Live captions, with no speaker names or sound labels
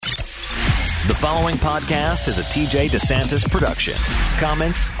The following podcast is a TJ DeSantis production.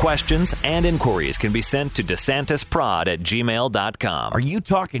 Comments, questions, and inquiries can be sent to DeSantisProd@gmail.com. Are you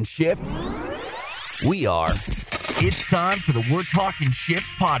talking shift? We are. It's time for the We're Talking Shift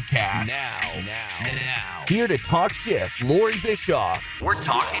podcast. Now. Here to talk shift, Lori Bischoff. We're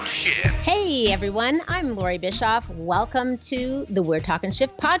Talking Shift. Hey, everyone. I'm Lori Bischoff. Welcome to the We're Talking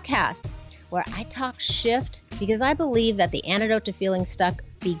Shift podcast, where I talk shift because I believe that the antidote to feeling stuck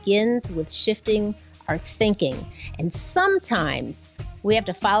begins with shifting our thinking. And sometimes we have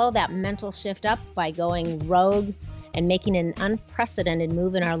to follow that mental shift up by going rogue and making an unprecedented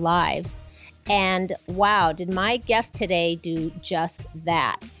move in our lives. And wow, did my guest today do just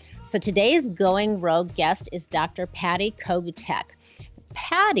that. So today's Going Rogue guest is Dr. Patty Kogutek.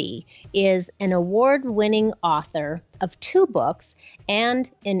 Patty is an award-winning author of 2 books and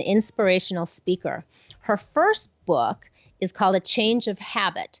an inspirational speaker. Her first book is called A Change of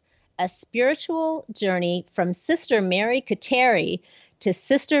Habit, a spiritual journey from Sister Mary Kateri to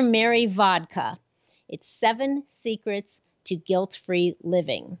Sister Mary Vodka. It's 7 secrets to guilt-free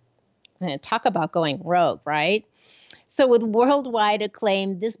living. Talk about going rogue, right? So with worldwide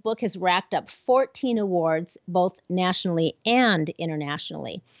acclaim, this book has racked up 14 awards, both nationally and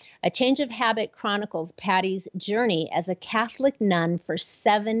internationally. A Change of Habit chronicles Patty's journey as a Catholic nun for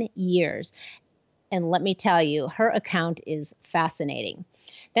 7 years. And let me tell you, her account is fascinating.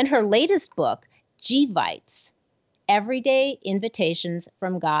 Then her latest book, G-Vites, Everyday Invitations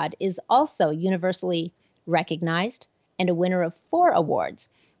from God, is also universally recognized and a winner of 4 awards.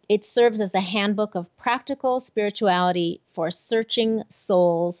 It serves as the handbook of practical spirituality for searching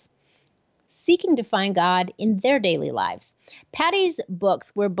souls seeking to find God in their daily lives. Patty's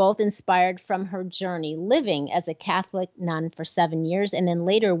books were both inspired from her journey living as a Catholic nun for 7 years and then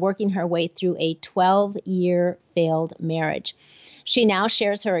later working her way through a 12-year failed marriage. She now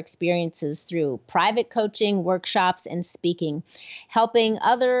shares her experiences through private coaching, workshops, and speaking, helping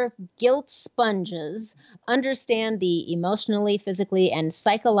other guilt sponges understand the emotionally, physically, and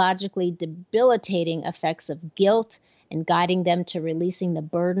psychologically debilitating effects of guilt and guiding them to releasing the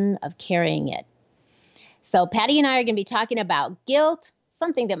burden of carrying it. So Patty and I are going to be talking about guilt,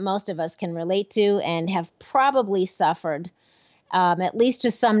 something that most of us can relate to and have probably suffered, at least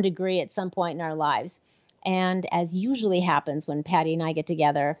to some degree at some point in our lives. And as usually happens when Patty and I get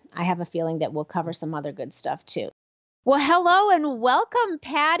together, I have a feeling that we'll cover some other good stuff too. Well, hello and welcome,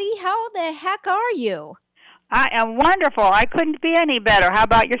 Patty. How the heck are you? I am wonderful. I couldn't be any better. How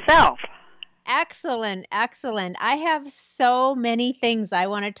about yourself? Excellent, excellent. I have so many things I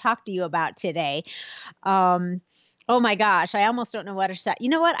want to talk to you about today. Oh my gosh, I almost don't know where to start. You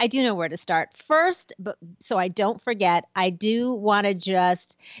know what? I do know where to start. First, but so I don't forget, I do want to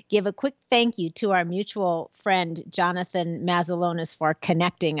just give a quick thank you to our mutual friend, Jonathan Mazzalonis, for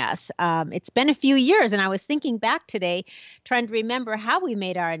connecting us. It's been a few years, and I was thinking back today, trying to remember how we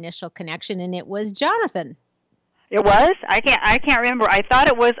made our initial connection, and it was Jonathan. It was? I can't remember. I thought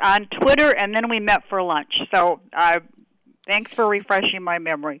it was on Twitter, and then we met for lunch. So thanks for refreshing my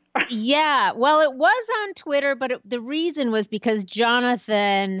memory. Yeah, well, it was on Twitter, but the reason was because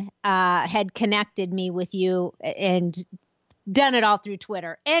Jonathan had connected me with you and done it all through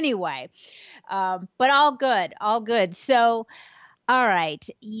Twitter. Anyway, but all good, all good. So, all right,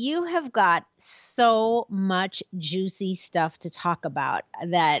 you have got so much juicy stuff to talk about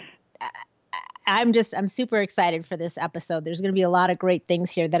that I'm super excited for this episode. There's going to be a lot of great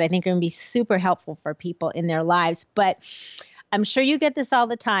things here that I think are going to be super helpful for people in their lives. But I'm sure you get this all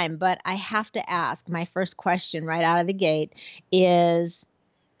the time, but I have to ask, my first question right out of the gate is,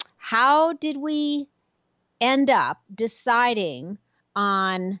 how did we end up deciding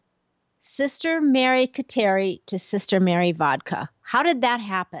on Sister Mary Kateri to Sister Mary Vodka? How did that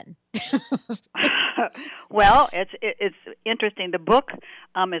happen? Well, it's interesting. The book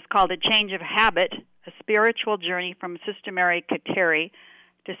is called A Change of Habit, a spiritual journey from Sister Mary Kateri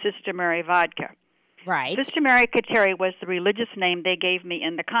to Sister Mary Vodka. Right. Sister Mary Kateri was the religious name they gave me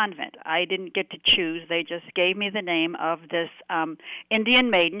in the convent. I didn't get to choose. They just gave me the name of this Indian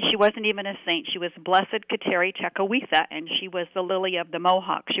maiden. She wasn't even a saint. She was Blessed Kateri Tekakwitha, and she was the lily of the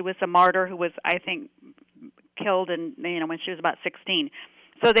Mohawk. She was a martyr who was, I think, killed when she was about 16.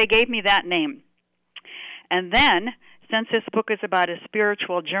 So they gave me that name. And then, since this book is about a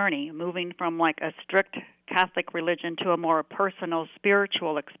spiritual journey, moving from like a strict Catholic religion to a more personal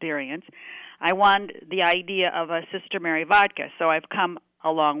spiritual experience, I wanted the idea of a Sister Mary Vodka. So I've come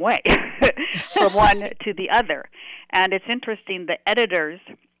a long way from one to the other. And it's interesting, the editors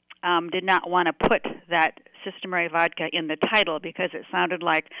did not want to put that Sister Mary Vodka in the title because it sounded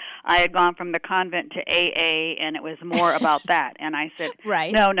like I had gone from the convent to AA and it was more about that. And I said,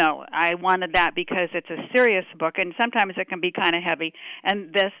 right. No, I wanted that because it's a serious book and sometimes it can be kind of heavy.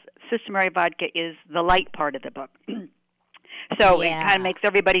 And this Sister Mary Vodka is the light part of the book. So it kind of makes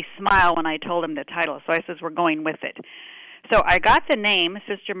everybody smile when I told them the title. So I says, we're going with it. So I got the name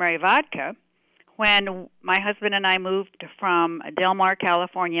Sister Mary Vodka when my husband and I moved from Del Mar,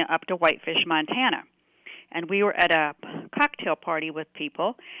 California, up to Whitefish, Montana. And we were at a cocktail party with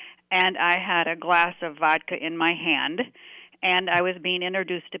people, and I had a glass of vodka in my hand, and I was being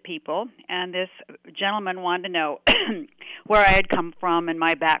introduced to people, and this gentleman wanted to know where I had come from and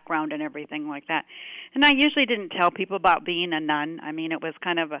my background and everything like that. And I usually didn't tell people about being a nun. I mean, it was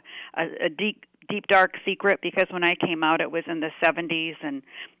kind of a deep, dark secret because when I came out, it was in the 70s, and,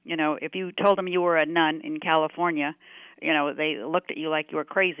 you know, if you told them you were a nun in California, you know, they looked at you like you were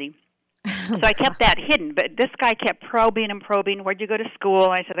crazy. So I kept that hidden, but this guy kept probing and probing. Where'd you go to school?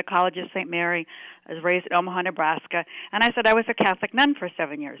 I said, the College of St. Mary. I was raised at Omaha, Nebraska. And I said, I was a Catholic nun for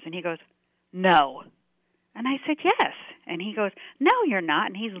 7 years. And he goes, no. And I said, yes. And he goes, no, you're not.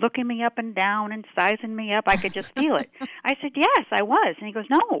 And he's looking me up and down and sizing me up. I could just feel it. I said, yes, I was. And he goes,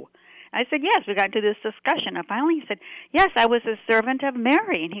 no. I said, yes. We got into this discussion. And finally he said, yes, I was a servant of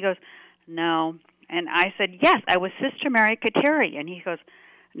Mary. And he goes, no. And I said, yes, I was Sister Mary Kateri. And he goes,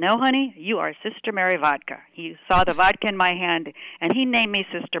 no, honey, you are Sister Mary Vodka. He saw the vodka in my hand, and he named me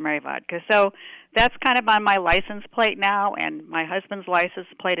Sister Mary Vodka. So that's kind of on my license plate now, and my husband's license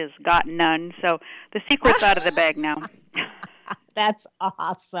plate is Got None. So the secret's out of the bag now. That's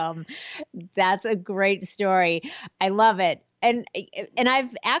awesome. That's a great story. I love it. And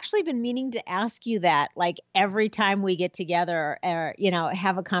I've actually been meaning to ask you that, like, every time we get together or, you know,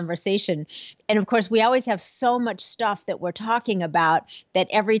 have a conversation. And of course, we always have so much stuff that we're talking about that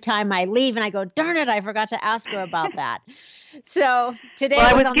every time I leave and I go, darn it, I forgot to ask her about that. So today, well,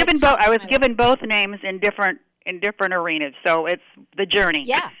 I was given both names in different arenas. So it's the journey.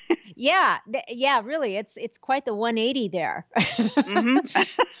 Yeah. Really, it's quite the 180 there. Mm-hmm.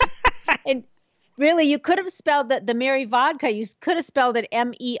 And really, you could have spelled the Mary Vodka. You could have spelled it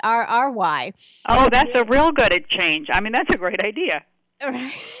Merry. Oh, that's a real good change. I mean, that's a great idea.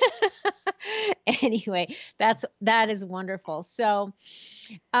 Right. Anyway, that is wonderful. So,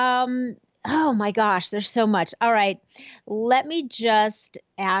 oh my gosh, there's so much. All right, let me just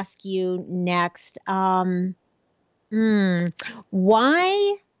ask you next.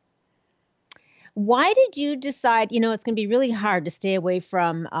 Why did you decide, you know, it's going to be really hard to stay away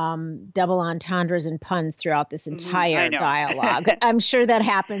from double entendres and puns throughout this entire dialogue. I'm sure that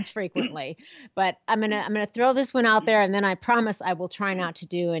happens frequently, but I'm going to throw this one out there, and then I promise I will try not to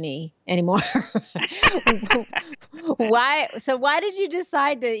do any more. Why did you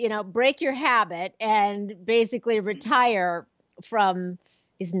decide to, you know, break your habit and basically retire from,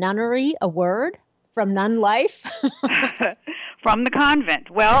 is nunnery a word? From nun life? From the convent.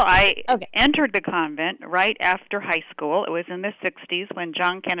 Well, I entered the convent right after high school. It was in the 60s when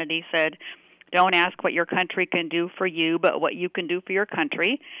John Kennedy said, don't ask what your country can do for you, but what you can do for your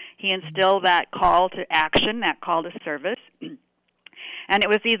country. He instilled that call to action, that call to service. And it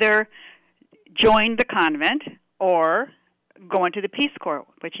was either join the convent or go into the Peace Corps,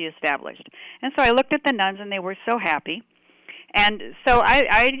 which he established. And so I looked at the nuns, and they were so happy. And so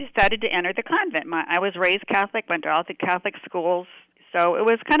I decided to enter the convent. I was raised Catholic, went to all the Catholic schools, so it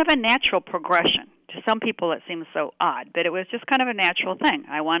was kind of a natural progression. To some people it seems so odd, but it was just kind of a natural thing.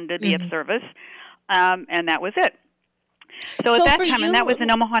 I wanted to be of service, and that was it. So at that time, and that was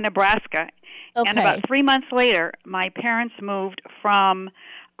in Omaha, Nebraska, and about 3 months later, my parents moved from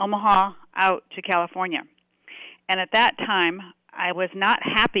Omaha out to California. And at that time, I was not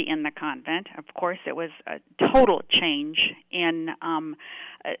happy in the convent. Of course, it was a total change in,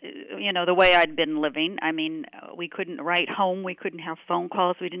 you know, the way I'd been living. I mean, we couldn't write home. We couldn't have phone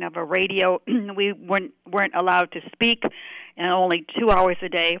calls. We didn't have a radio. We weren't allowed to speak, and only 2 hours a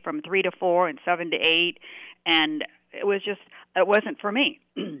day from 3 to 4 and 7 to 8. And it wasn't for me.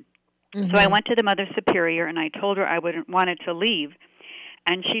 Mm-hmm. So I went to the Mother Superior, and I told her I wanted to leave.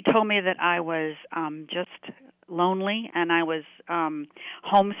 And she told me that I was just lonely, and I was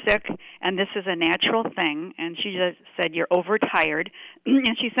homesick, and this is a natural thing. And she just said, you're overtired,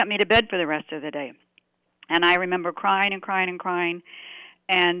 and she sent me to bed for the rest of the day. And I remember crying and crying and crying,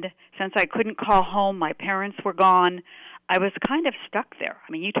 and since I couldn't call home, my parents were gone, I was kind of stuck there.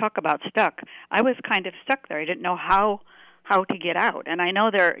 I mean, you talk about stuck. I was kind of stuck there. I didn't know how to get out. And I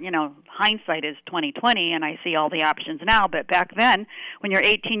know hindsight is 20/20, and I see all the options now, but back then, when you're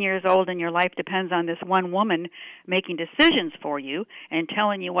 18 years old and your life depends on this one woman making decisions for you and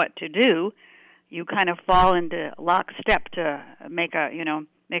telling you what to do, you kind of fall into lockstep to make a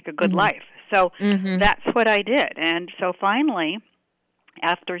good life. So that's what I did. And so finally,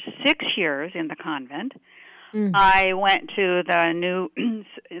 after 6 years in the convent, I went to the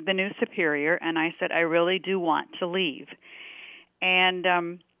new superior, and I said, I really do want to leave. And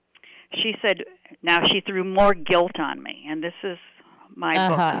she said, now she threw more guilt on me, and this is my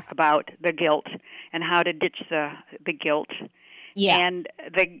book about the guilt and how to ditch the guilt. Yeah. And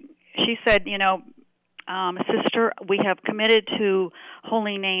she said, sister, we have committed to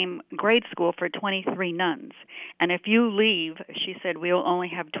Holy Name grade school for 23 nuns. And if you leave, she said, we'll only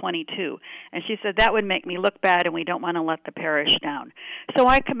have 22. And she said, that would make me look bad, and we don't want to let the parish down. So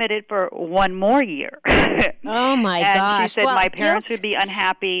I committed for 1 more year. Oh, my gosh. And she said, my parents would be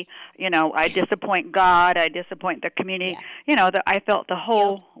unhappy. I disappoint God. I disappoint the community. Yeah. I felt the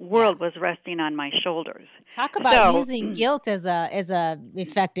whole world was resting on my shoulders. Talk about using guilt as a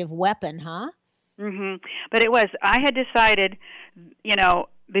effective weapon, huh? But I had decided,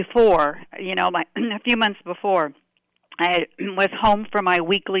 before, a few months before, I was home for my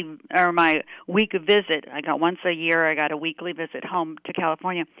week visit. I got once a year, I got a weekly visit home to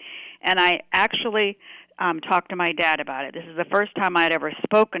California. And I actually talked to my dad about it. This is the first time I'd ever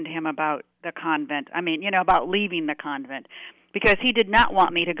spoken to him about the convent. About leaving the convent. Because he did not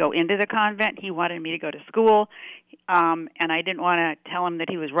want me to go into the convent. He wanted me to go to school. And I didn't want to tell him that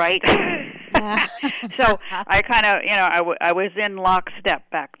he was right. So I kind of, I was in lockstep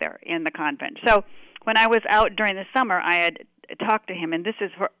back there in the convent. So when I was out during the summer, I had talked to him, and this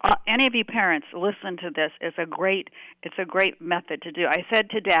is for any of you parents, listen to this. It's a great method to do. I said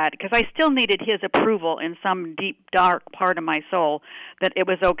to Dad, because I still needed his approval in some deep, dark part of my soul, that it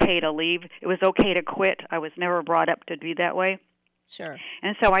was okay to leave. It was okay to quit. I was never brought up to be that way. Sure.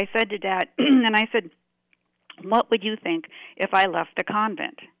 And so I said to Dad, and I said, what would you think if I left the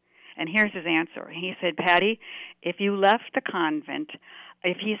convent? And here's his answer. He said, Patty, if you left the convent,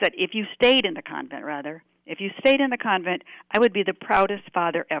 if you stayed in the convent, I would be the proudest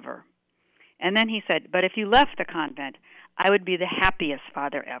father ever. And then he said, but if you left the convent, I would be the happiest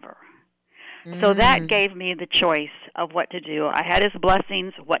father ever. So that gave me the choice of what to do. I had his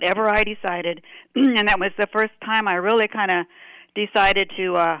blessings, whatever I decided, and that was the first time I really kind of decided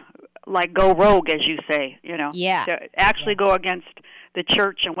to go rogue, as you say, to actually go against the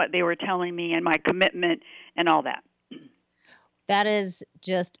church and what they were telling me and my commitment and all that. That is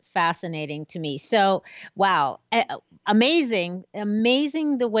just fascinating to me. So, wow, amazing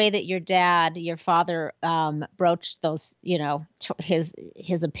the way that your father, broached those,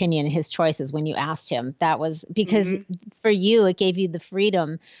 his opinion, his choices when you asked him. That was because for you, it gave you the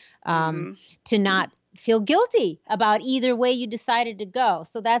freedom to not feel guilty about either way you decided to go.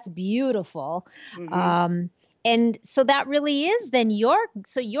 So that's beautiful. And so that really is then your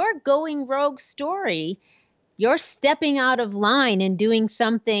going rogue story. You're stepping out of line and doing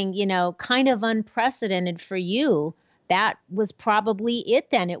something, kind of unprecedented for you. That was probably it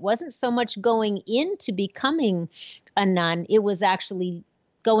then. It wasn't so much going into becoming a nun. It was actually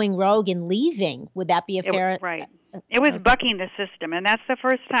going rogue and leaving. Would that be a fair? Right. It was bucking the system, and that's the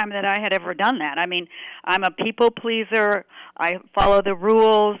first time that I had ever done that. I mean, I'm a people pleaser. I follow the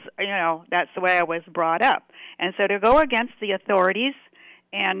rules. That's the way I was brought up. And so to go against the authorities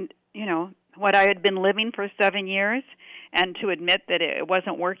and, what I had been living for 7 years, and to admit that it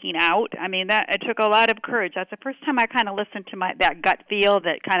wasn't working out, it took a lot of courage. That's the first time I kind of listened to that gut feel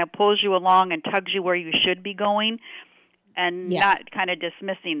that kind of pulls you along and tugs you where you should be going, and not kind of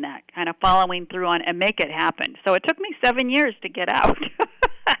dismissing that, kind of following through on and make it happen. So it took me 7 years to get out.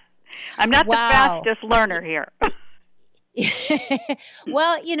 I'm not the fastest learner here.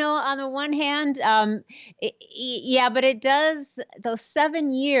 Well, on the one hand, but it does, those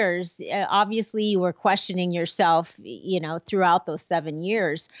 7 years, obviously you were questioning yourself, throughout those 7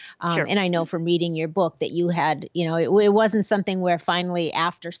 years. Sure. And I know from reading your book that you had, it wasn't something where finally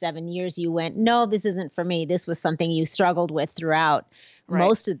after 7 years you went, no, this isn't for me. This was something you struggled with throughout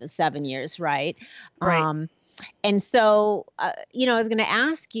most of the 7 years, right? Right. And so, I was going to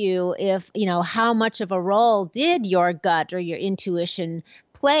ask you if, how much of a role did your gut or your intuition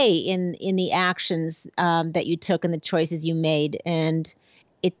play in the actions that you took and the choices you made? And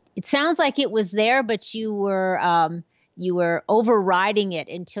it sounds like it was there, but you were overriding it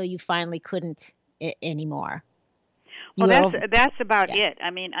until you finally couldn't anymore. Well, that's about it.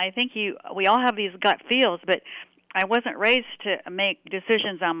 I think we all have these gut feels, but I wasn't raised to make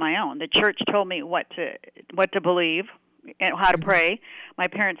decisions on my own. The church told me what to believe and how to pray. My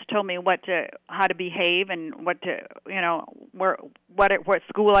parents told me how to behave and what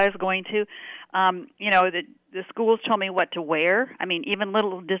school I was going to. the schools told me what to wear. I mean, even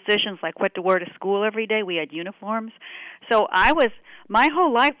little decisions like what to wear to school every day. We had uniforms. So my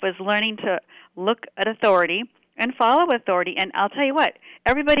whole life was learning to look at authority and follow authority. And I'll tell you what,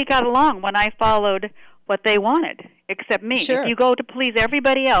 everybody got along when I followed what they wanted, except me. Sure. If you go to please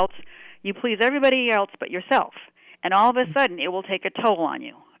everybody else, you please everybody else but yourself. And all of a sudden, it will take a toll on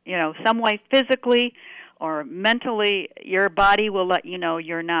you. You know, some way physically or mentally, your body will let you know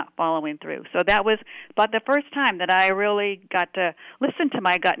you're not following through. So that was about the first time that I really got to listen to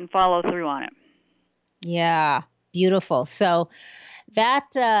my gut and follow through on it. Yeah, beautiful. So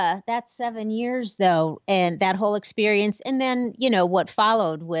that 7 years though, and that whole experience, and then what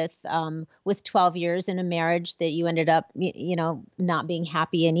followed with 12 years in a marriage that you ended up not being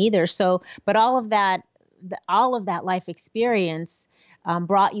happy in either. So, but all of that life experience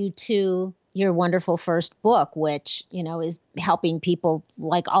brought you to your wonderful first book, which is helping people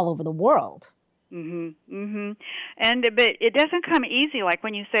like all over the world. Mhm. Mhm. But it doesn't come easy, like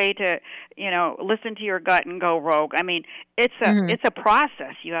when you say to, listen to your gut and go rogue. I mean, it's a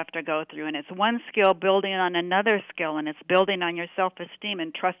process you have to go through, and it's one skill building on another skill, and it's building on your self-esteem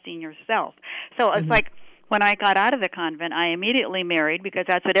and trusting yourself. So it's like when I got out of the convent, I immediately married because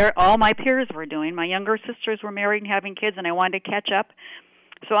that's what all my peers were doing. My younger sisters were married and having kids, and I wanted to catch up.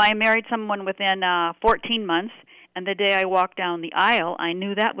 So I married someone within 14 months. And the day I walked down the aisle, I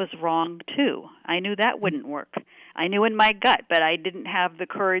knew that was wrong, too. I knew that wouldn't work. I knew in my gut, but I didn't have the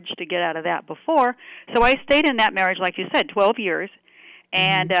courage to get out of that before. So I stayed in that marriage, like you said, 12 years.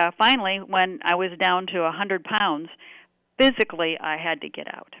 And finally, when I was down to 100 pounds, physically I had to get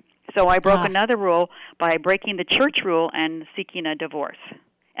out. So I broke another rule by breaking the church rule and seeking a divorce.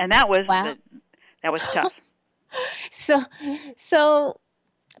 And that was that was tough. So,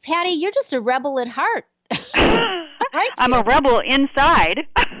 Patty, you're just a rebel at heart. I'm a rebel inside.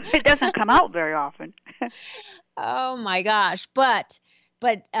 It doesn't come out very often. Oh my gosh! But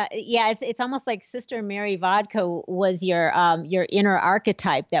yeah, it's almost like Sister Mary Vodka was your inner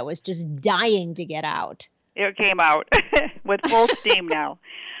archetype that was just dying to get out. It came out with full steam now.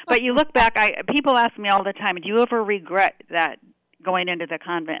 But you look back, people ask me all the time, do you ever regret that going into the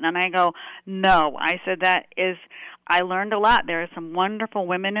convent? And I go, no. I said I learned a lot. There are some wonderful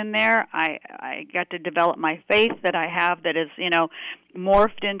women in there. I got to develop my faith that I have that is,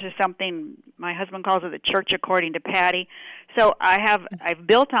 morphed into something. My husband calls it the church according to Patty. So I've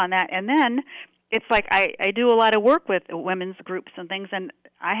built on that. And then it's like I do a lot of work with women's groups and things, and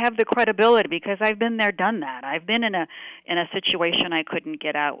I have the credibility because I've been there, done that. I've been in a situation I couldn't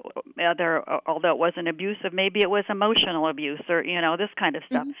get out, although it wasn't abusive, maybe it was emotional abuse or this kind of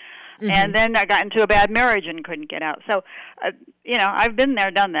stuff. And then I got into a bad marriage and couldn't get out. So, I've been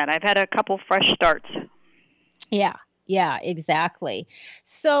there, done that. I've had a couple fresh starts. Yeah, exactly.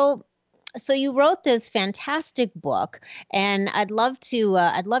 So you wrote this fantastic book, and I'd love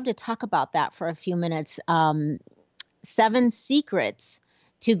to talk about that for a few minutes. 7 Secrets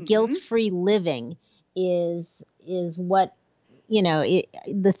to Guilt-Free Living is what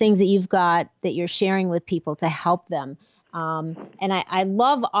the things that you've got that you're sharing with people to help them. And I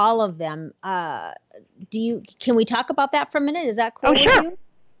love all of them. Can we talk about that for a minute? Is that cool? Oh, sure. With you?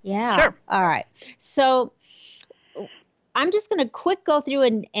 Yeah. Sure. All right. So I'm just going to go through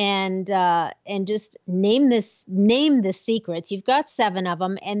and just name the secrets. You've got 7 of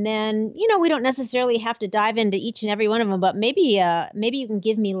them, and then we don't necessarily have to dive into each and every one of them, but maybe you can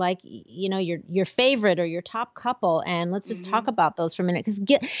give me your favorite or your top couple, and let's just talk about those for a minute, because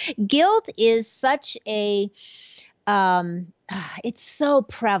guilt is such a it's so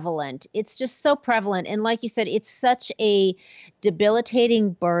prevalent. It's just so prevalent. And like you said, it's such a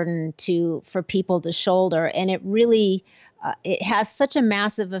debilitating burden for people to shoulder. And it really, it has such a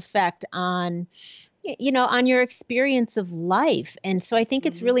massive effect on your experience of life. And so I think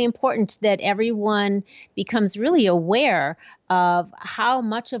it's really important that everyone becomes really aware of how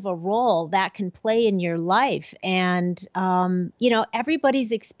much of a role that can play in your life. And,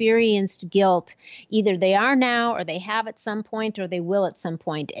 everybody's experienced guilt. Either they are now, or they have at some point, or they will at some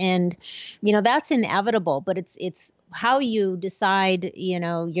point. And, that's inevitable, but it's how you decide,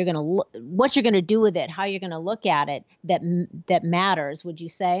 what you're going to do with it, how you're going to look at it, that matters, would you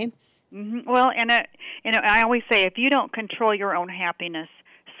say? Well, and I always say, if you don't control your own happiness,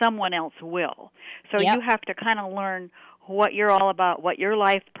 someone else will. So you have to kind of learn what you're all about, what your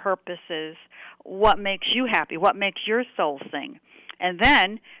life purpose is, what makes you happy, what makes your soul sing. And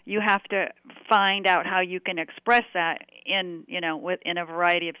then you have to find out how you can express that in a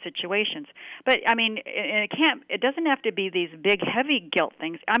variety of situations. But I mean, it doesn't have to be these big heavy guilt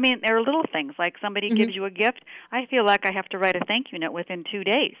things. I mean, there are little things like somebody gives you a gift. I feel like I have to write a thank you note within 2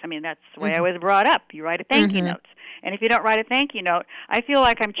 days. I mean, that's the way I was brought up. You write a thank you note. And if you don't write a thank you note, I feel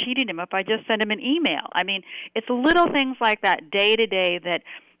like I'm cheating him if I just send him an email. I mean, it's little things like that day to day that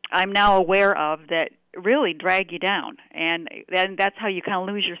I'm now aware of that really drag you down. And then that's how you kind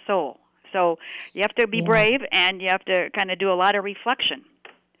of lose your soul. So you have to be brave, and you have to kind of do a lot of reflection.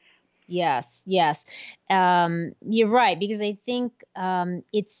 Yes. You're right, because I think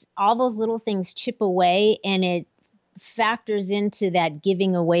it's all those little things chip away, and it factors into that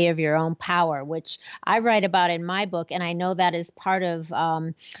giving away of your own power, which I write about in my book. And I know that is part of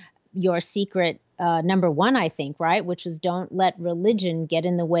your secret number one, I think, right? Which is don't let religion get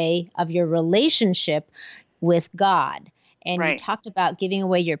in the way of your relationship with God. And you talked about giving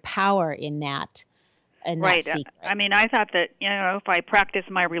away your power in that. Right. I mean, I thought that, if I practice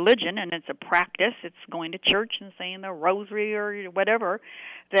my religion, and it's a practice, it's going to church and saying the rosary or whatever,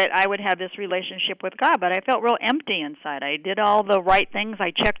 that I would have this relationship with God. But I felt real empty inside. I did all the right things.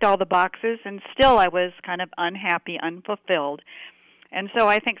 I checked all the boxes, and still I was kind of unhappy, unfulfilled. And so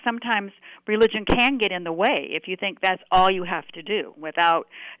I think sometimes religion can get in the way if you think that's all you have to do without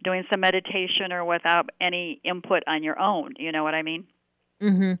doing some meditation or without any input on your own. You know what I mean?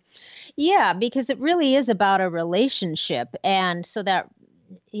 Mm-hmm. Yeah, because it really is about a relationship. And so that,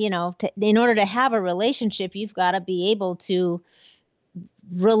 in order to have a relationship, you've got to be able to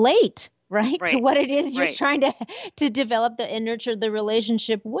relate, right? To what it is you're trying to develop and nurture the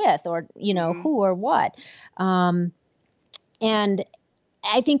relationship with, or, who or what. And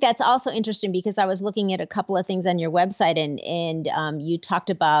I think that's also interesting because I was looking at a couple of things on your website, and you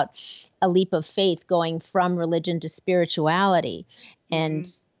talked about a leap of faith going from religion to spirituality.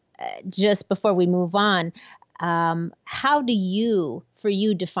 And just before we move on, how do you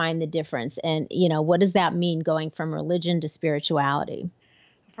define the difference? And, what does that mean going from religion to spirituality?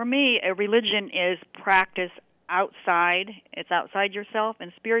 For me, a religion is practice outside. It's outside yourself,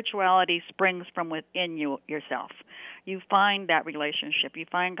 and spirituality springs from within yourself. You find that relationship. You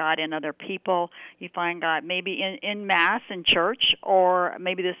find God in other people. You find God maybe in Mass, in church, or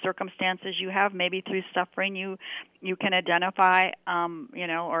maybe the circumstances you have, maybe through suffering you can identify,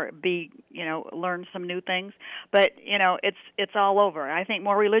 or learn some new things. But, it's all over. I think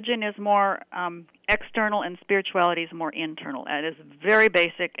more religion is more external, and spirituality is more internal. It is very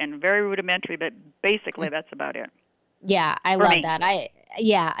basic and very rudimentary, but basically that's about it. Yeah, I love that. I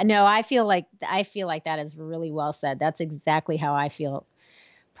feel like that is really well said. That's exactly how I feel.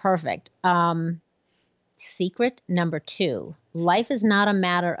 Perfect. Secret number 2. Life is not a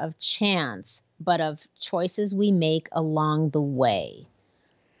matter of chance, but of choices we make along the way.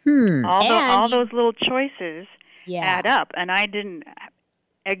 All those little choices add up, and I didn't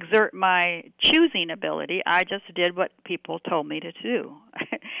exert my choosing ability. I just did what people told me to do.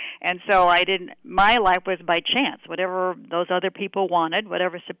 And so my life was by chance. Whatever those other people wanted,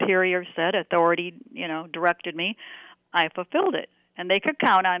 whatever superior said, authority, directed me, I fulfilled it. And they could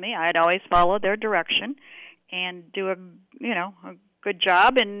count on me. I'd always follow their direction and do a good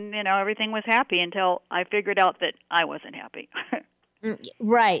job, and, everything was happy until I figured out that I wasn't happy.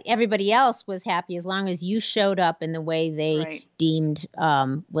 Right. Everybody else was happy as long as you showed up in the way they deemed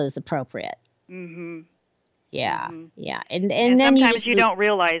was appropriate. Mm-hmm. Yeah. Mm-hmm. Yeah. And then sometimes you don't don't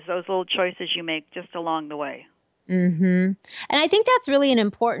realize those little choices you make just along the way. Mm-hmm. And I think that's really an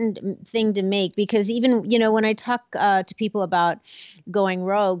important thing to make, because even, when I talk to people about going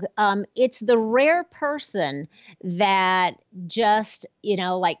rogue, it's the rare person that just,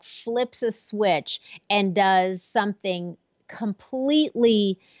 flips a switch and does something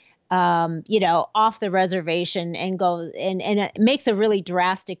completely, off the reservation and goes and it makes a really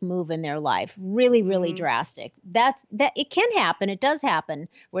drastic move in their life. Really, really drastic. That it can happen. It does happen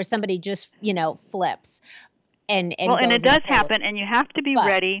where somebody just, flips. And it does happen, and you have to be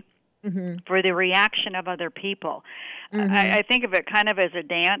ready for the reaction of other people. I think of it kind of as a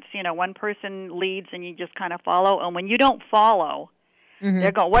dance. One person leads, and you just kind of follow. And when you don't follow,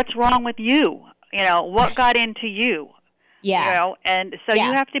 they're going, "What's wrong with you? What got into you?" Yeah. And so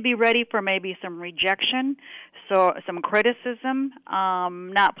you have to be ready for maybe some rejection, so some criticism,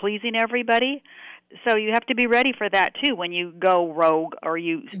 not pleasing everybody. So you have to be ready for that too when you go rogue, or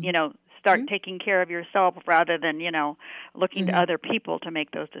you start taking care of yourself rather than looking to other people to make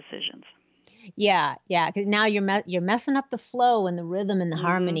those decisions. Yeah, because now you're messing up the flow and the rhythm and the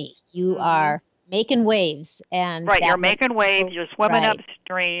harmony. You are making waves. And right, you're making waves, you're swimming right.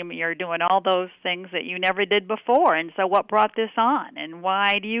 upstream, you're doing all those things that you never did before. And so what brought this on? And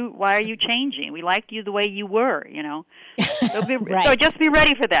why are you changing? We liked you the way you were, you know. So, right. So just be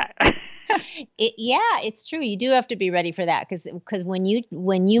ready for that. It's true. You do have to be ready for that because when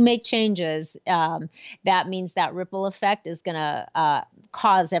you make changes, that means that ripple effect is going to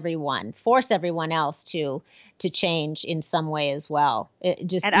force everyone else to change in some way as well.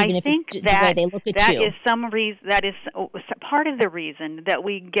 Even if it's the way they look at you. That is part of the reason that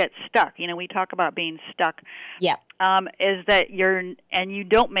we get stuck. You know, we talk about being stuck. Yeah. Is that you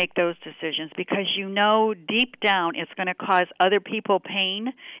don't make those decisions because you know deep down it's going to cause other people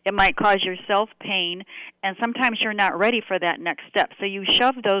pain. It might cause yourself pain, and sometimes you're not ready for that next step. So you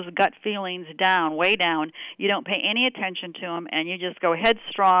shove those gut feelings down, way down. You don't pay any attention to them, and you just go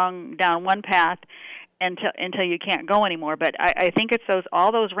headstrong down one path until you can't go anymore. But I think it's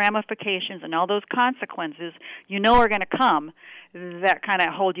all those ramifications and all those consequences you know are going to come that kind of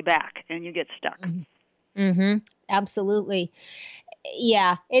hold you back, and you get stuck. Mm-hmm. Absolutely.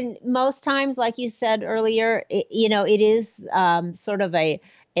 Yeah. And most times, like you said earlier, it is sort of a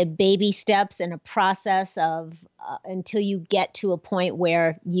baby steps and a process of until you get to a point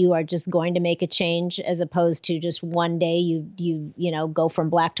where you are just going to make a change, as opposed to just one day you go from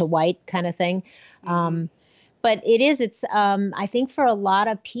black to white kind of thing. Mm-hmm. But it's I think for a lot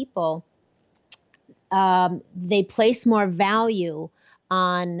of people, they place more value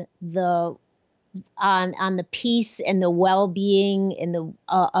on the peace and the well-being and the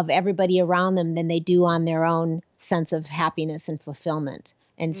of everybody around them than they do on their own sense of happiness and fulfillment.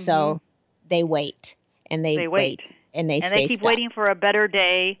 And so they wait and they wait and they keep stuck. waiting for a better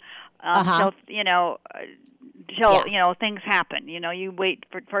day until things happen. You know, you wait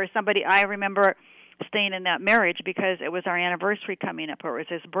for somebody. I remember staying in that marriage because it was our anniversary coming up, or it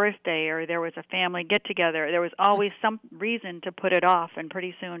was his birthday, or there was a family get-together. There was always some reason to put it off, and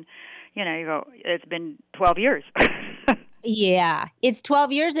pretty soon, you go, it's been 12 years. Yeah, it's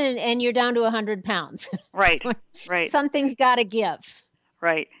 12 years and you're down to 100 pounds. Right. Something's got to give.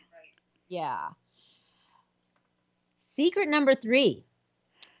 Right. Yeah. Secret number 3.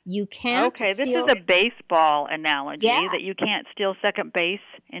 You can't this is a baseball analogy that you can't steal second base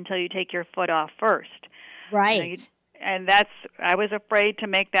until you take your foot off first. Right. And I was afraid to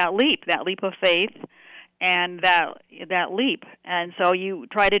make that leap of faith and that leap. And so you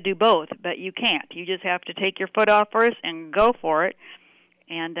try to do both, but you can't. You just have to take your foot off first and go for it.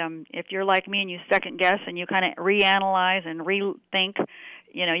 And if you're like me and you second guess and you kind of reanalyze and rethink,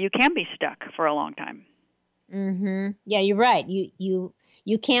 you can be stuck for a long time. Mm-hmm. Yeah, you're right.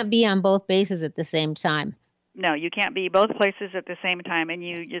 You can't be on both bases at the same time. No, you can't be both places at the same time, and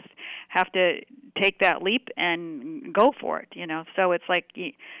you just have to take that leap and go for it, So it's like,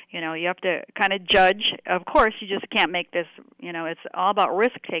 you have to kind of judge. Of course, you just can't make this, it's all about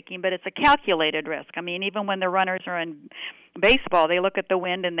risk-taking, but it's a calculated risk. I mean, even when the runners are in baseball, they look at the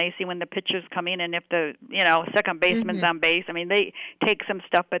wind and they see when the pitcher's coming and if the, second baseman's on base. I mean, they take some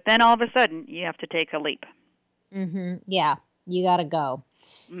stuff, but then all of a sudden you have to take a leap. Mm-hmm. Yeah, you got to go.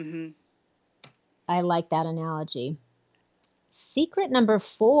 Mm-hmm. I like that analogy. Secret number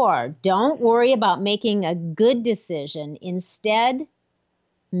 4, don't worry about making a good decision. Instead,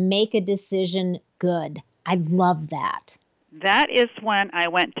 make a decision good. I love that. That is when I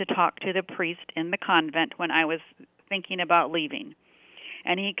went to talk to the priest in the convent when I was thinking about leaving.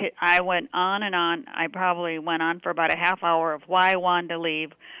 And I went on and on. I probably went on for about a half hour of why I wanted to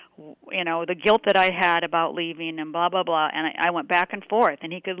leave, the guilt that I had about leaving and blah, blah, blah. And I went back and forth,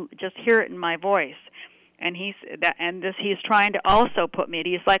 and he could just hear it in my voice. And he's trying to also put me at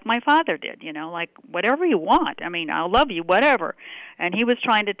ease like my father did, like whatever you want. I mean, I'll love you, whatever. And he was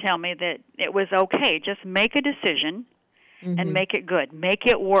trying to tell me that it was okay. Just make a decision and make it good. Make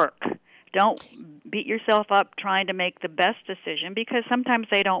it work. Don't beat yourself up trying to make the best decision because sometimes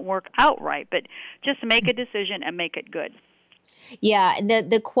they don't work out right. But just make a decision and make it good. Yeah,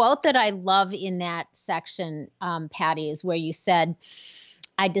 the quote that I love in that section, Patty, is where you said,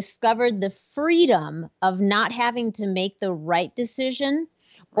 I discovered the freedom of not having to make the right decision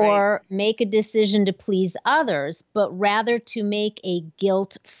or make a decision to please others, but rather to make a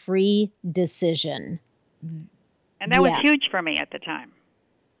guilt-free decision. And that was huge for me at the time.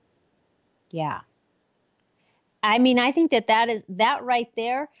 Yeah. I mean, I think that right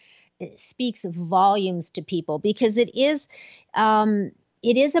there speaks volumes to people because it is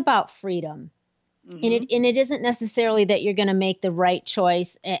about freedom. Mm-hmm. And it isn't necessarily that you're going to make the right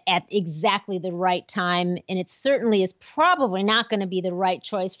choice at exactly the right time. And it certainly is probably not going to be the right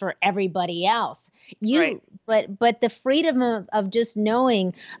choice for everybody else. but the freedom of just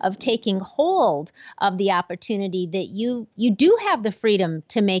knowing, of taking hold of the opportunity that you do have the freedom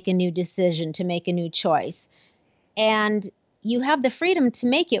to make a new decision, to make a new choice. And you have the freedom to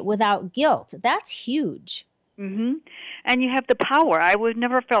make it without guilt. That's huge. Mm-hmm. And you have the power. I would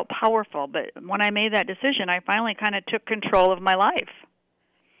never felt powerful, but when I made that decision, I finally kind of took control of my life.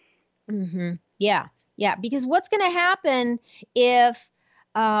 Mm-hmm. Yeah. Yeah. Because what's going to happen if,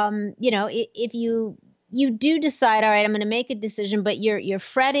 if you do decide, all right, I'm going to make a decision, but you're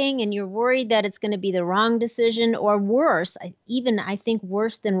fretting and you're worried that it's going to be the wrong decision, or worse, I think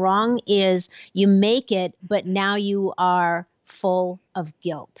worse than wrong is you make it, but now you are full of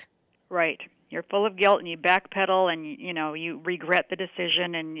guilt. Right. You're full of guilt and you backpedal and you regret the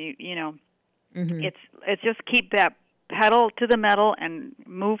decision, and Mm-hmm. it's just keep that pedal to the metal and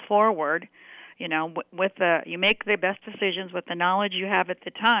move forward. You make the best decisions with the knowledge you have at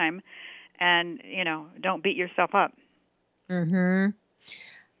the time, and don't beat yourself up. Mm-hmm.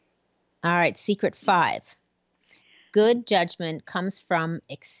 All right, secret 5. Good judgment comes from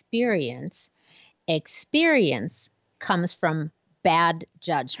experience. Experience comes from bad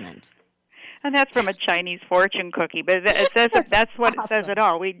judgment. And that's from a Chinese fortune cookie, but that's what awesome. It says it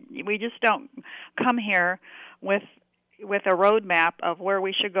all. We just don't come here with a roadmap of where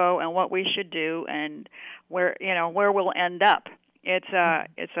we should go and what we should do and where we'll end up. It's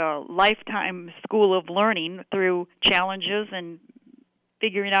a lifetime school of learning through challenges and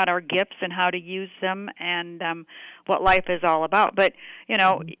figuring out our gifts and how to use them, and what life is all about. But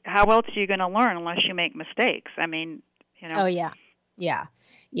how else are you going to learn unless you make mistakes? I mean, Oh yeah.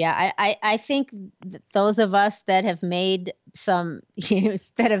 I think those of us that have made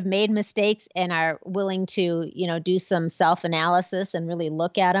mistakes and are willing to, do some self-analysis and really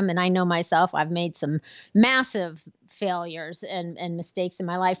look at them. And I know myself, I've made some massive failures and mistakes in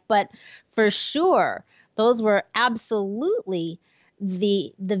my life, but for sure, those were absolutely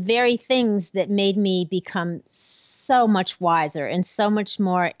the very things that made me become so much wiser and so much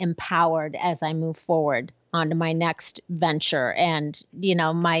more empowered as I move forward onto my next venture and,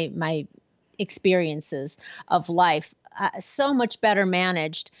 my experiences of life, so much better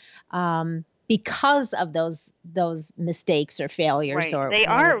managed because of those mistakes or failures. Right. They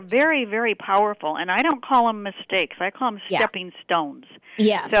are very, very powerful, and I don't call them mistakes. I call them stepping stones.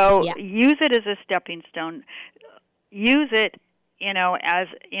 Yeah. So use it as a stepping stone. Use it, analyze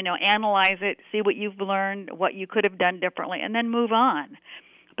it, see what you've learned, what you could have done differently, and then move on.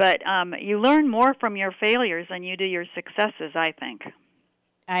 But you learn more from your failures than you do your successes, I think.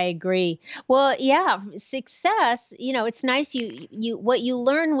 I agree. Well, yeah, success, it's nice you what you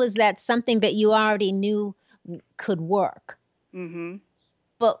learn was that something that you already knew could work. Mm-hmm.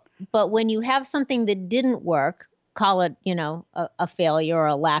 But when you have something that didn't work, call it, a failure or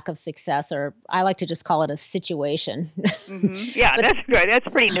a lack of success, or I like to just call it a situation. Mm-hmm. Yeah, that's good. That's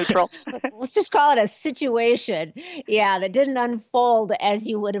pretty neutral. Let's just call it a situation. Yeah, that didn't unfold as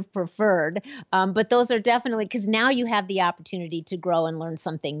you would have preferred. But those are definitely, because now you have the opportunity to grow and learn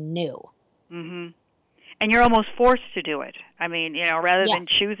something new. Mm-hmm. And you're almost forced to do it. I mean, rather than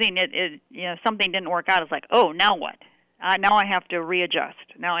choosing it, something didn't work out. It's like, oh, now what? Now I have to readjust.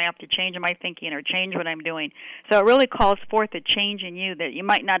 Now I have to change my thinking or change what I'm doing. So it really calls forth a change in you that you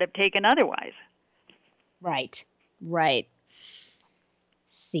might not have taken otherwise. Right.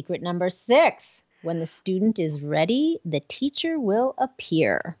 Secret number 6. When the student is ready, the teacher will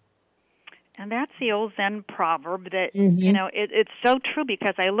appear. And that's the old Zen proverb that, Mm-hmm. It's so true,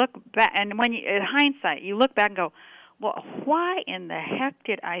 because I look back, and when in hindsight, you look back and go, well, why in the heck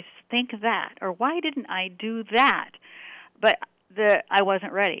did I think that? Or why didn't I do that? But I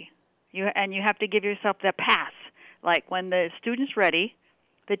wasn't ready. You have to give yourself the pass. Like when the student's ready,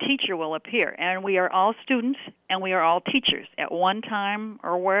 the teacher will appear. And we are all students and we are all teachers at one time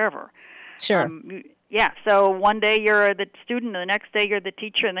or wherever. Sure. So one day you're the student, and the next day you're the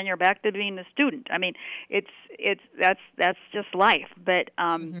teacher, and then you're back to being the student. I mean, that's just life. But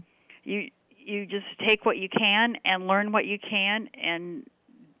mm-hmm. you just take what you can and learn what you can, and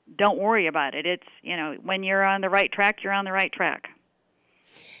don't worry about it. It's, when you're on the right track, you're on the right track.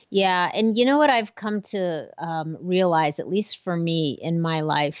 Yeah. And you know what I've come to realize, at least for me in my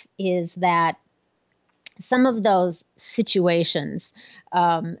life, is that some of those situations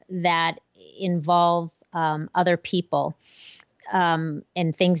that involve other people and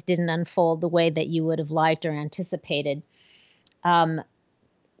things didn't unfold the way that you would have liked or anticipated,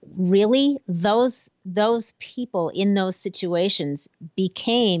 really, those people in those situations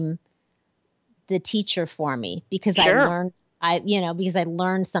became the teacher for me, because Sure. Because I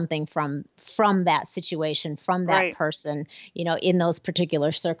learned something from that situation, from that Right. person, in those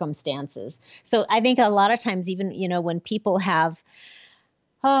particular circumstances. So I think a lot of times, even, when people have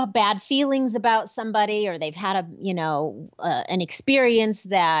bad feelings about somebody, or they've had an experience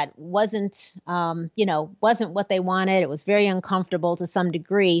that wasn't what they wanted. It was very uncomfortable to some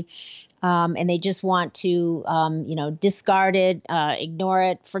degree. And they just want to, discard it, ignore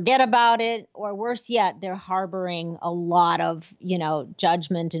it, forget about it, or worse yet, they're harboring a lot of,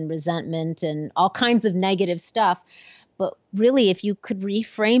 judgment and resentment and all kinds of negative stuff. But really, if you could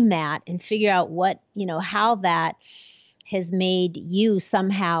reframe that and figure out how that has made you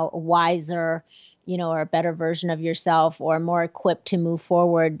somehow wiser, or a better version of yourself, or more equipped to move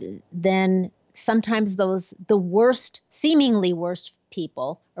forward, then sometimes the seemingly worst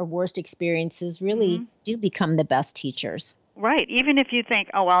people or worst experiences really do become the best teachers. Right. Even if you think,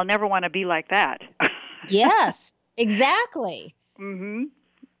 oh, well, I'll never want to be like that. Yes, exactly. Mm-hmm.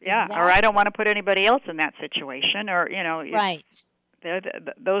 Yeah. Exactly. Or I don't want to put anybody else in that situation, or, Right.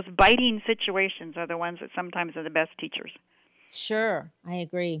 Those biting situations are the ones that sometimes are the best teachers. Sure. I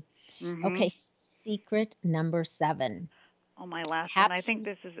agree. Mm-hmm. Okay. Secret number 7. Oh, my last one. I think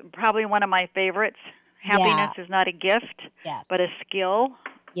this is probably one of my favorites. Happiness is not a gift, but a skill.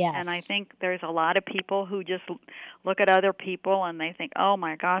 Yes. And I think there's a lot of people who just look at other people and they think, "Oh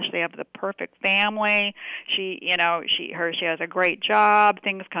my gosh, they have the perfect family. She has a great job.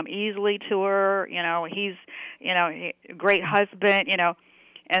 Things come easily to her. He's, a great husband.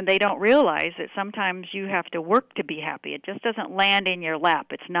 And they don't realize that sometimes you have to work to be happy. It just doesn't land in your lap.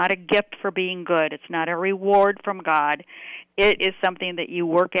 It's not a gift for being good. It's not a reward from God. It is something that you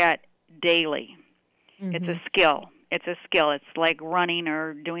work at daily. Mm-hmm. It's a skill. It's like running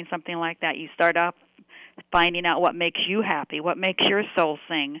or doing something like that. You start off finding out what makes you happy, what makes your soul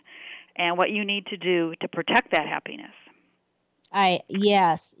sing, and what you need to do to protect that happiness.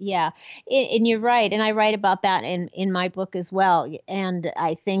 Yes, yeah. And you're right. And I write about that in my book as well. And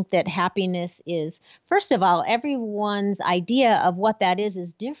I think that happiness is, first of all, everyone's idea of what that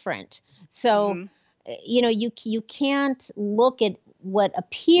is different. So, you can't look at what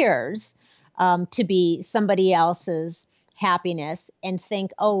appears to be somebody else's happiness and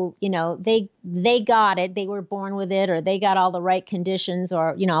think, oh, they got it, they were born with it, or they got all the right conditions,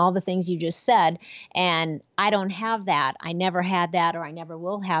 or, all the things you just said. And I don't have that. I never had that, or I never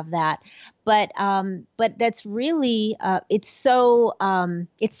will have that. But that's really, it's such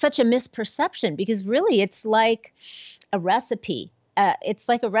a misperception, because really it's like a recipe. It's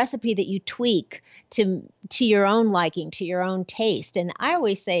like a recipe that you tweak to your own liking, to your own taste. And I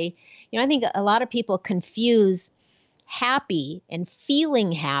always say, I think a lot of people confuse happy and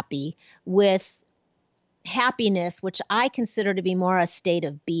feeling happy with happiness, which I consider to be more a state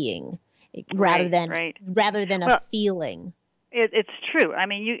of being rather than a feeling. It's true. I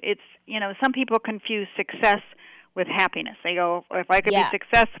mean, some people confuse success with happiness. They go, if I could be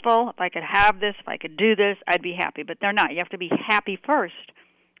successful, if I could have this, if I could do this, I'd be happy. But they're not. You have to be happy first,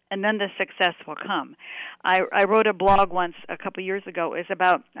 and then the success will come. I wrote a blog once a couple years ago. It's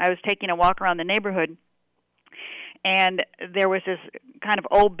about, I was taking a walk around the neighborhood, and there was this kind of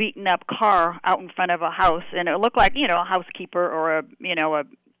old beaten up car out in front of a house, and it looked like, a housekeeper or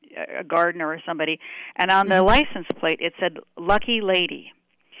a gardener or somebody. And on the license plate, it said, "Lucky Lady."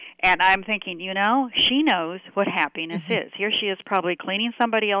 And I'm thinking, she knows what happiness is. Here she is probably cleaning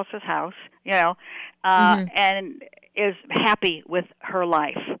somebody else's house, and is happy with her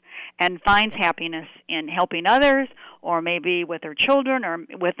life and finds happiness in helping others, or maybe with her children, or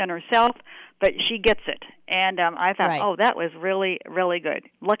within herself, but she gets it. And I thought, oh, that was really, really good.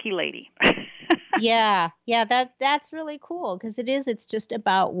 Lucky lady. Yeah, that's really cool, because it's just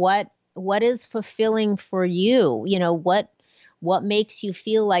about what is fulfilling for you, what makes you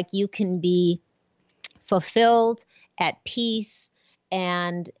feel like you can be fulfilled, at peace,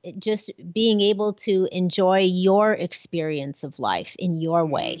 and just being able to enjoy your experience of life in your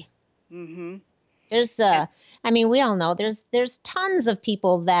way. Mm-hmm. There's, we all know there's tons of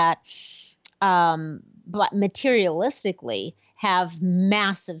people that, but materialistically have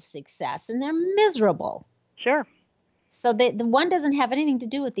massive success, and they're miserable. Sure. So the one doesn't have anything to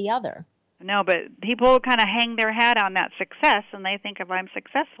do with the other. No, but people kind of hang their hat on that success, and they think if I'm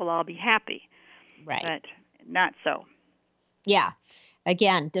successful, I'll be happy. Right. But not so. Yeah.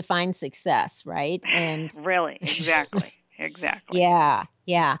 Again, define success, right? And really, exactly.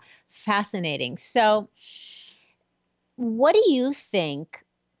 Yeah. Fascinating. So what do you think,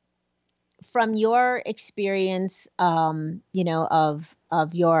 from your experience, of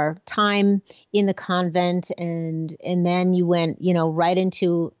your time in the convent, and then you went, right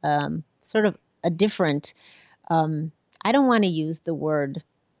into sort of a different I don't want to use the word,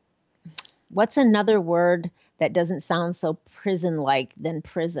 what's another word that doesn't sound so prison-like than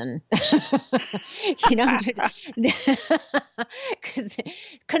prison? You know,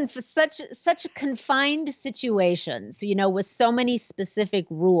 because such confined situations, you know, with so many specific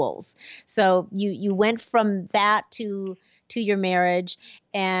rules. So you went from that to your marriage,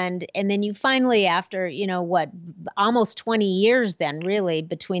 and then you finally, after, you know, what, almost 20 years then, really,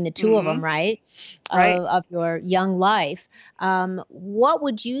 between the two of them, right? Right. Of your young life. What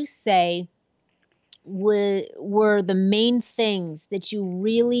would you say were the main things that you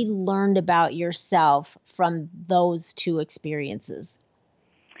really learned about yourself from those two experiences?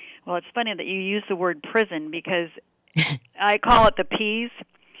 Well, it's funny that you use the word prison, because I call it the P's.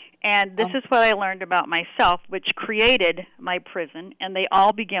 And this is what I learned about myself, which created my prison, and they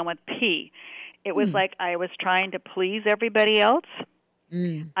all began with P. It was like I was trying to please everybody else.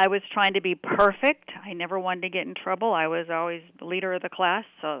 I was trying to be perfect. I never wanted to get in trouble. I was always the leader of the class,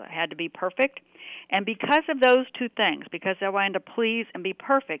 so I had to be perfect. And because of those two things, because I wanted to please and be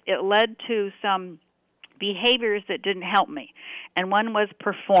perfect, it led to some behaviors that didn't help me. And one was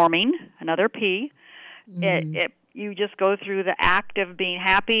performing, another P. You just go through the act of being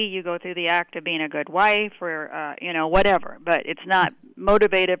happy. You go through the act of being a good wife, or, you know, whatever. But it's not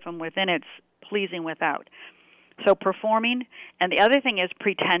motivated from within. It's pleasing without. So performing. And the other thing is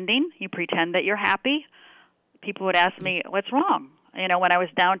pretending. You pretend that you're happy. People would ask me, what's wrong? You know, when I was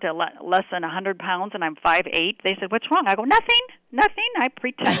down to less than 100 pounds and I'm 5'8", they said, what's wrong? I go, nothing. I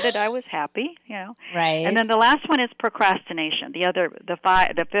pretended I was happy, you know. Right. And then the last one is procrastination.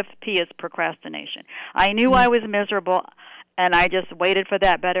 The fifth P is procrastination. I knew I was miserable, and I just waited for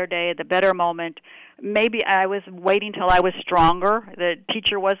that better day, the better moment. Maybe I was waiting till I was stronger. The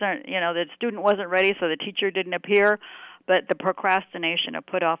teacher wasn't, you know, the student wasn't ready, so the teacher didn't appear. But the procrastination of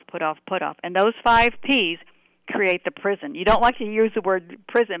put off. And those 5 Ps create the prison. You don't like to use the word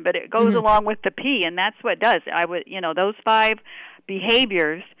prison, but it goes along with the P, and that's what it does. Those 5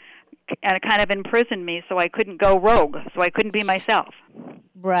 behaviors kind of imprisoned me, so I couldn't go rogue, so I couldn't be myself.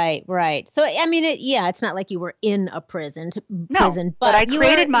 Right. So I mean, it's not like you were in a prison. But I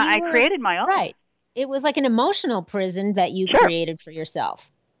created my own. Right. It was like an emotional prison that you created for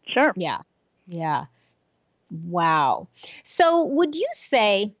yourself. Sure. Yeah. Wow. So would you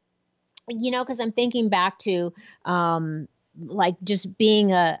say, you know, because I'm thinking back to like just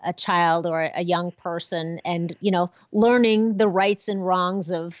being a child or a young person, and, you know, learning the rights and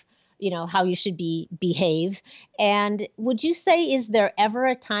wrongs of, you know, how you should behave. And would you say, is there ever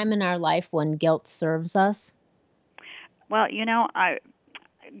a time in our life when guilt serves us? Well, you know,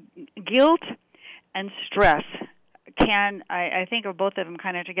 guilt and stress can, I think of both of them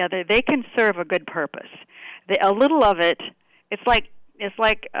kind of together, they can serve a good purpose. A little of it, it's like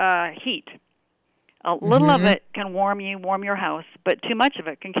heat. A little of it can warm your house, but too much of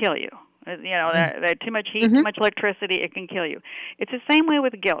it can kill you. You know, that too much heat, too much electricity, it can kill you. It's the same way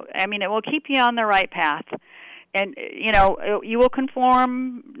with guilt. I mean, it will keep you on the right path, and, you know, you will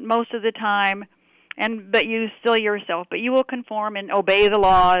conform most of the time, but you still yourself. But you will conform and obey the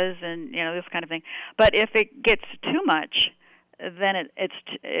laws, and, you know, this kind of thing. But if it gets too much, then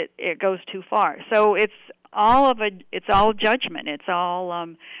it goes too far. So it's all judgment. It's all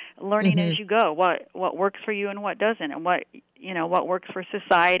learning as you go. What works for you and what doesn't, and what works for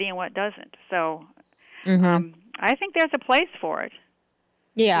society and what doesn't. So I think there's a place for it.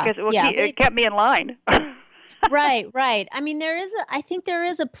 Yeah, because it kept me in line. Right. I mean, I think there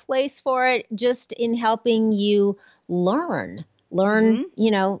is a place for it, just in helping you learn,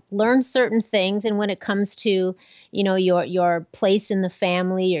 you know, learn certain things. And when it comes to, you know, your place in the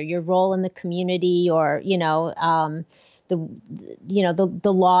family, or your role in the community, or, you know,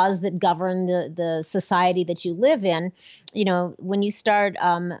 the laws that govern the society that you live in, you know, when you start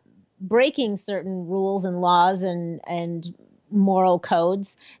breaking certain rules and laws and moral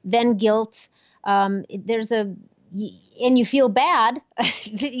codes, then guilt, and you feel bad,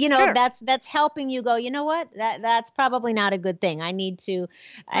 you know, that's helping you go, you know what, that's probably not a good thing. I need to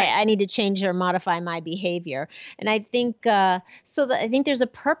change or modify my behavior. And I think, I think there's a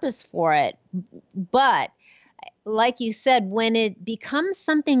purpose for it. But like you said, when it becomes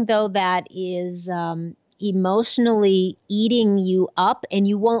something, though, that is emotionally eating you up and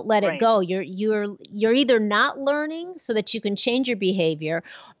you won't let it go, you're either not learning so that you can change your behavior,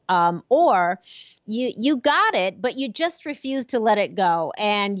 or you got it, but you just refuse to let it go,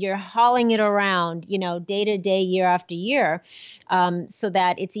 and you're hauling it around, you know, day to day, year after year, so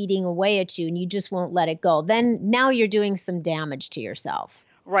that it's eating away at you, and you just won't let it go. Then now you're doing some damage to yourself.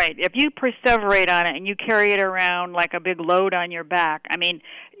 Right. If you perseverate on it and you carry it around like a big load on your back, I mean,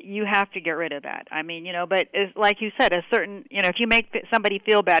 you have to get rid of that. I mean, but it's, like you said, a certain, if you make somebody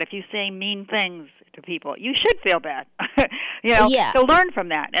feel bad, if you say mean things to people, you should feel bad. Yeah. So learn from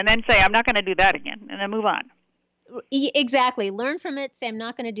that and then say, I'm not going to do that again, and then move on. Exactly. Learn from it. Say, I'm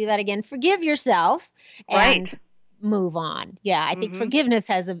not going to do that again. Forgive yourself and Right. move on. Yeah, I think forgiveness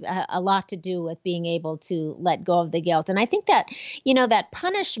has a lot to do with being able to let go of the guilt. And I think that, that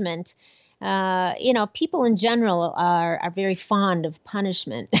punishment, people in general are very fond of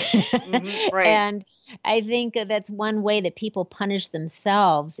punishment. Right. And I think that's one way that people punish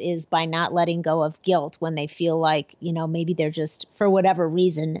themselves is by not letting go of guilt when they feel like, maybe they're just, for whatever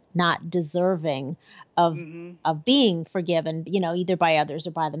reason, not deserving of being forgiven, either by others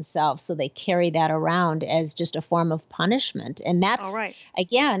or by themselves. So they carry that around as just a form of punishment. And that's, All right.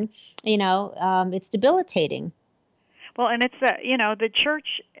 again, it's debilitating. Well, and it's the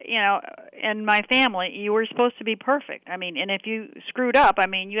church, in my family, you were supposed to be perfect. I mean, and if you screwed up, I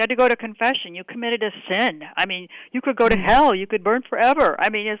mean, you had to go to confession. You committed a sin. I mean, you could go to hell. You could burn forever. I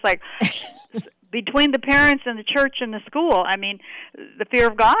mean, it's like between the parents and the church and the school, I mean, the fear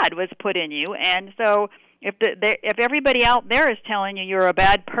of God was put in you. And so if everybody out there is telling you you're a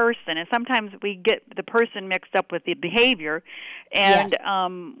bad person, and sometimes we get the person mixed up with the behavior, and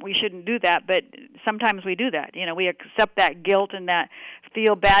Yes. We shouldn't do that, but sometimes we do that. We accept that guilt and that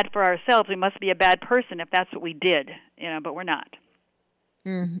feel bad for ourselves. We must be a bad person if that's what we did, but we're not.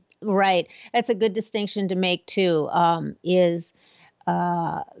 Right. That's a good distinction to make too, is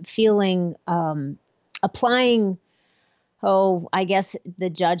feeling, applying, I guess the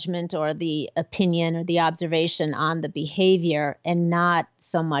judgment or the opinion or the observation on the behavior and not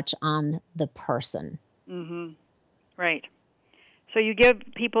so much on the person. Right. So you give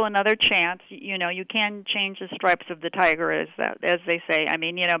people another chance. You can change the stripes of the tiger, as they say. I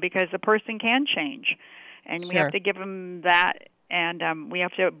mean, because the person can change, and we have to give them that, and we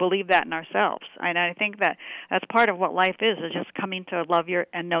have to believe that in ourselves. And I think that's part of what life is just coming to love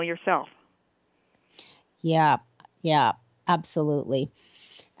and know yourself. Yeah. Yeah. Absolutely.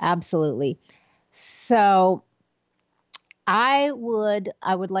 Absolutely. So I would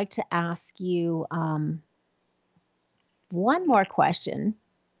like to ask you one more question.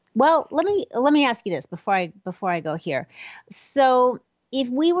 Well, let me ask you this before I go here. So if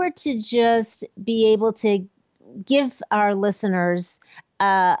we were to just be able to give our listeners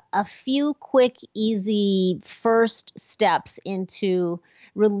a few quick, easy first steps into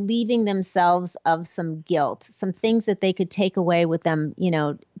relieving themselves of some guilt, some things that they could take away with them,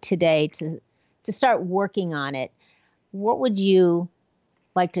 today to start working on it, what would you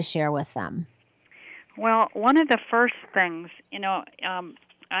like to share with them? Well, one of the first things, I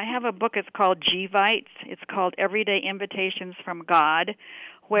have a book. It's called G-Vites. It's called Everyday Invitations from God,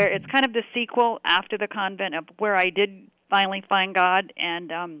 where it's kind of the sequel after the convent of where I did finally find God, and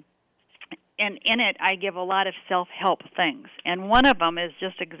in it I give a lot of self-help things. And one of them is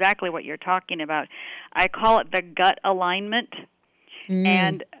just exactly what you're talking about. I call it the gut alignment.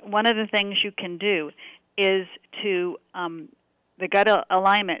 And one of the things you can do is to the gut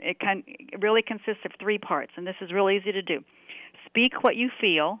alignment. It really consists of 3 parts, and this is real easy to do. Speak what you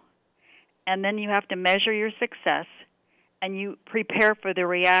feel, and then you have to measure your success, and you prepare for the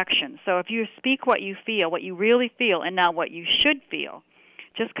reaction. So if you speak what you feel, what you really feel, and not what you should feel,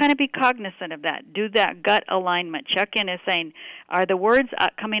 just kind of be cognizant of that. Do that gut alignment. Check in as saying, are the words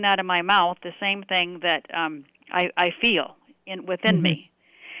coming out of my mouth the same thing that I feel within me?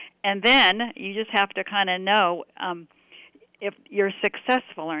 And then you just have to kind of know if you're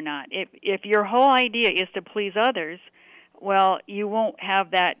successful or not. If your whole idea is to please others, well, you won't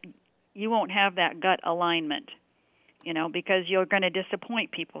have that gut alignment, because you're going to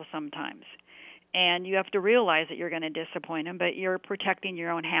disappoint people sometimes. And you have to realize that you're going to disappoint them, but you're protecting your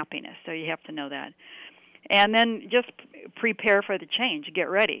own happiness, so you have to know that. And then just prepare for the change. Get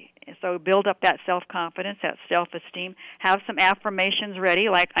ready. So build up that self-confidence, that self-esteem. Have some affirmations ready,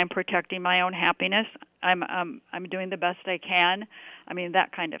 like I'm protecting my own happiness. I'm doing the best I can. I mean,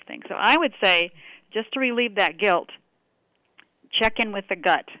 that kind of thing. So I would say, just to relieve that guilt, check in with the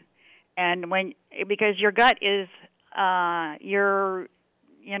gut. And because your gut is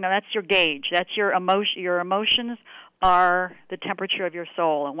that's your gauge. That's your emotion. Your emotions are the temperature of your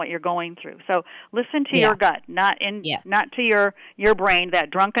soul and what you're going through. So listen to your gut, not to your brain,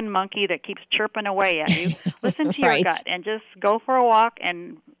 that drunken monkey that keeps chirping away at you. Listen to your gut and just go for a walk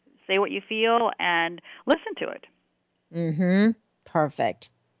and say what you feel and listen to it. Perfect.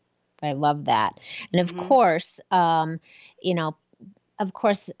 I love that. And of course, of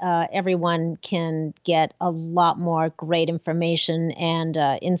course, everyone can get a lot more great information and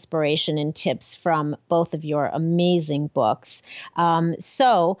inspiration and tips from both of your amazing books.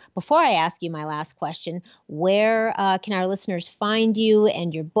 So before I ask you my last question, where can our listeners find you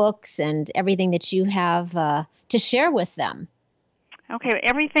and your books and everything that you have to share with them? Okay,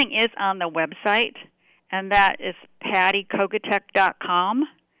 everything is on the website, and that is PattyKogutek.com,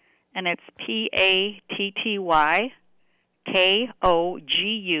 and it's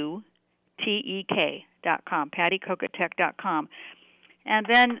PattyKogutek.com, PattyKogutek.com. And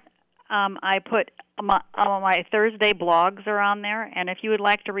then I put my Thursday blogs are on there, and if you would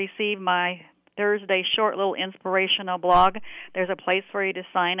like to receive my Thursday short little inspirational blog, there's a place for you to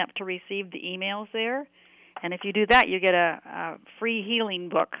sign up to receive the emails there. And if you do that, you get a free healing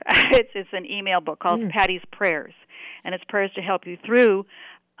book. It's an email book called Patty's Prayers, and it's prayers to help you through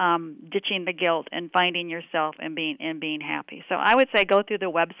ditching the guilt and finding yourself and being happy. So I would say go through the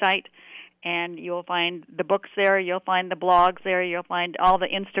website, and you'll find the books there. You'll find the blogs there. You'll find all the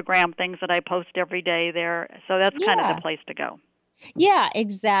Instagram things that I post every day there. So that's kind of the place to go. Yeah,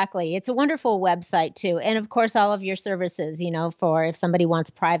 exactly. It's a wonderful website too. And of course, all of your services, for if somebody wants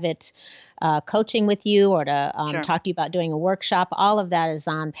private coaching with you or to talk to you about doing a workshop, all of that is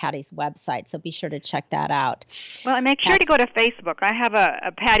on Patty's website. So be sure to check that out. Well, and make sure to go to Facebook. I have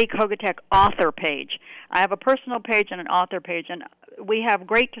a Patty Kogutek author page. I have a personal page and an author page, and we have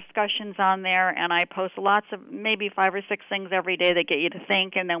great discussions on there, and I post lots of maybe 5 or 6 things every day that get you to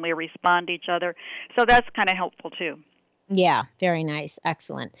think, and then we respond to each other. So that's kind of helpful too. Yeah, very nice.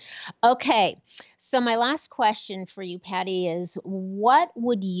 Excellent. Okay, so my last question for you, Patty, is what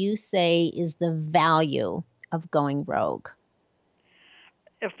would you say is the value of going rogue?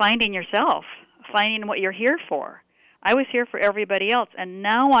 Finding yourself, finding what you're here for. I was here for everybody else, and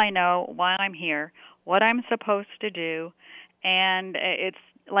now I know why I'm here, what I'm supposed to do, and it's,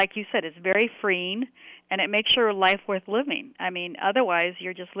 like you said, it's very freeing, and it makes your life worth living. I mean, otherwise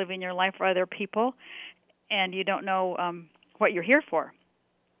you're just living your life for other people, and you don't know what you're here for.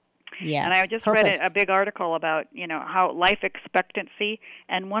 Yes. And I just read a big article about, how life expectancy,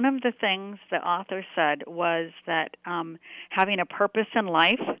 and one of the things the author said was that having a purpose in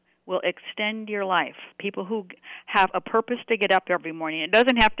life will extend your life. People who have a purpose to get up every morning. It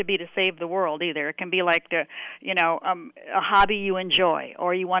doesn't have to be to save the world either. It can be like a hobby you enjoy,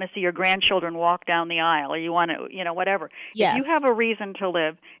 or you want to see your grandchildren walk down the aisle, or you want to, whatever. Yes. If you have a reason to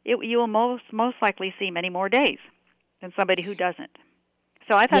live, you will most likely see many more days than somebody who doesn't.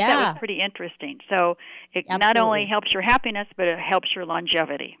 So I thought that was pretty interesting. So it not only helps your happiness, but it helps your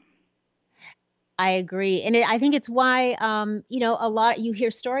longevity. I agree. And I think it's why, a lot, you hear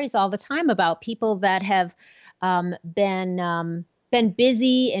stories all the time about people that have been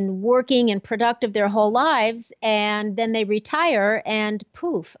busy and working and productive their whole lives, and then they retire and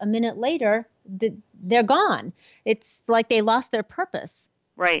poof, a minute later, they're gone. It's like they lost their purpose.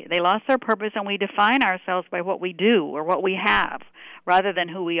 Right. They lost their purpose, and we define ourselves by what we do or what we have rather than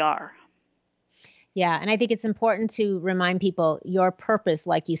who we are. Yeah, and I think it's important to remind people your purpose,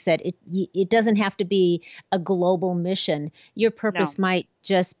 like you said, it doesn't have to be a global mission. Your purpose might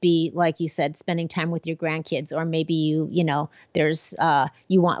just be, like you said, spending time with your grandkids, or maybe you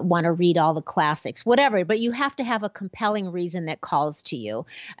want to read all the classics, whatever. But you have to have a compelling reason that calls to you,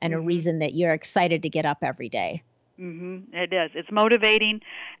 and a reason that you're excited to get up every day. Mm-hmm. It does. It's motivating,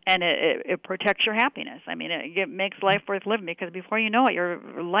 and it protects your happiness. I mean, it makes life worth living, because before you know it, your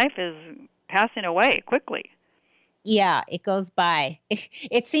life is passing away quickly. Yeah, it goes by.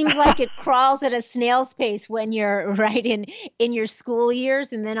 It seems like it crawls at a snail's pace when you're right in your school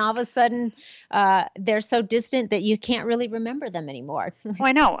years, and then all of a sudden they're so distant that you can't really remember them anymore. Well,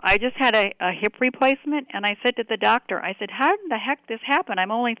 I know. I just had a hip replacement, and I said to the doctor, I said, how did the heck this happen?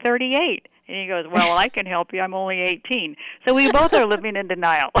 I'm only 38. And he goes, well, I can help you. I'm only 18. So we both are living in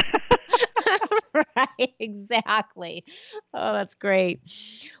denial. Right, exactly. Oh, that's great.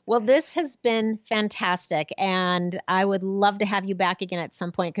 Well, this has been fantastic, and I would love to have you back again at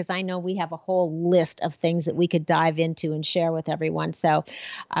some point, because I know we have a whole list of things that we could dive into and share with everyone. So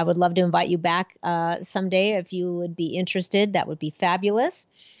I would love to invite you back someday if you would be interested. That would be fabulous.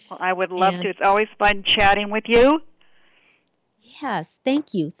 Well, I would love to. It's always fun chatting with you. Yes,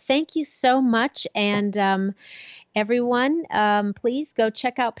 thank you. Thank you so much. And everyone, please go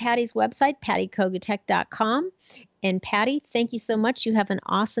check out Patty's website, PattyKogutek.com. And Patty, thank you so much. You have an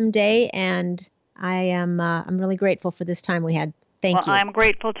awesome day, and I'm really grateful for this time we had Thank you. I'm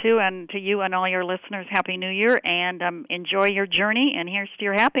grateful too, and to you and all your listeners, Happy New Year, and enjoy your journey, and here's to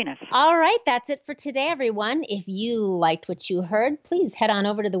your happiness. All right, that's it for today, everyone. If you liked what you heard, please head on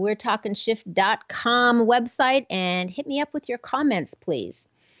over to the We'reTalkingShift.com website and hit me up with your comments, please.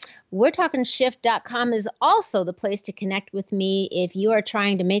 We'reTalkingShift.com is also the place to connect with me if you are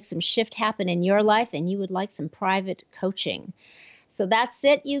trying to make some shift happen in your life and you would like some private coaching. So that's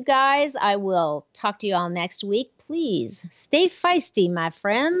it, you guys. I will talk to you all next week. Please stay feisty, my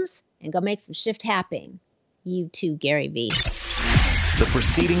friends, and go make some shift happen. You too, Gary V. The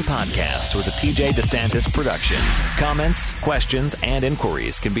preceding podcast was a TJ DeSantis production. Comments, questions, and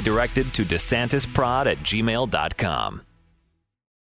inquiries can be directed to DeSantisProd@gmail.com.